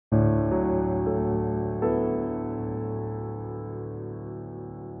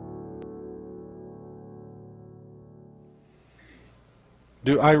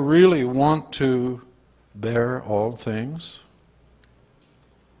Do I really want to bear all things?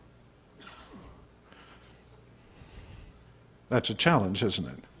 That's a challenge, isn't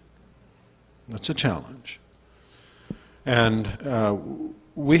it? That's a challenge. And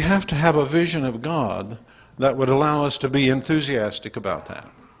we have to have a vision of God that would allow us to be enthusiastic about that.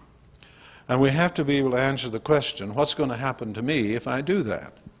 And we have to be able to answer the question, what's going to happen to me if I do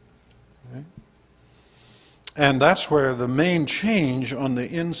that? Okay? And that's where the main change on the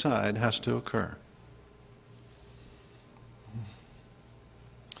inside has to occur.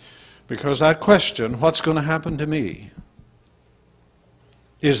 Because that question, what's going to happen to me,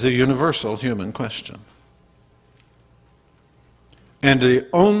 is the universal human question. And the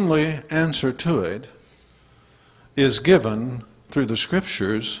only answer to it is given through the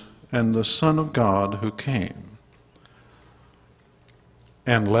Scriptures and the Son of God who came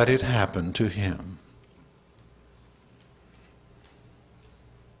and let it happen to him.